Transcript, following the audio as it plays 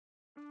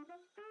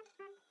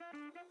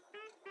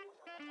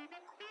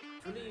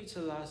Fully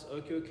utilize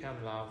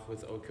OKIOCAM Live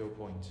with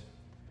OKIOPoint,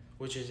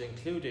 which is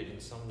included in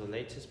some of the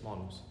latest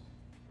models.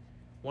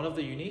 One of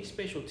the unique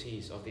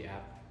specialties of the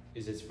app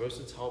is its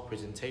versatile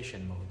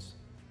presentation modes.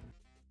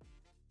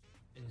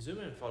 In Zoom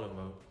and Follow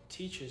mode,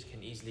 teachers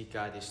can easily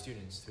guide their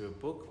students through a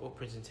book or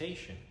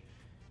presentation,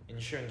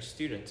 ensuring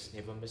students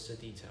never miss a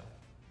detail.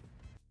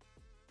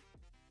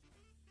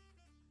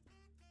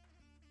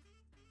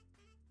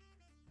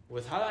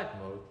 With Highlight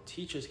mode,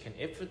 teachers can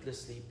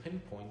effortlessly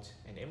pinpoint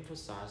and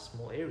emphasize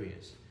small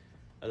areas,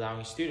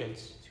 allowing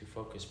students to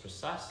focus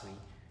precisely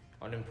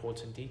on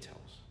important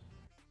details.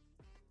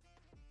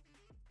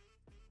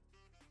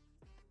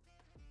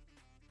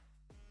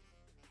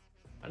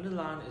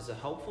 Underline is a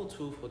helpful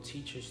tool for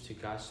teachers to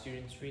guide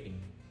students' reading.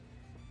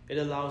 It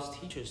allows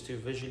teachers to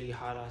visually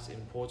highlight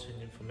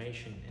important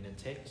information in a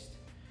text,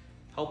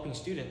 helping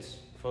students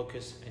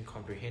focus and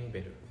comprehend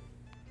better.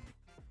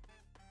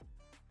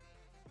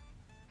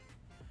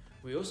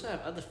 We also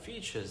have other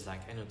features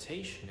like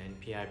annotation and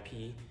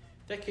PIP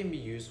that can be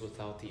used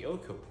without the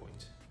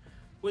OKIOPoint,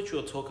 which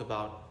we'll talk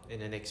about in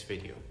the next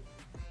video.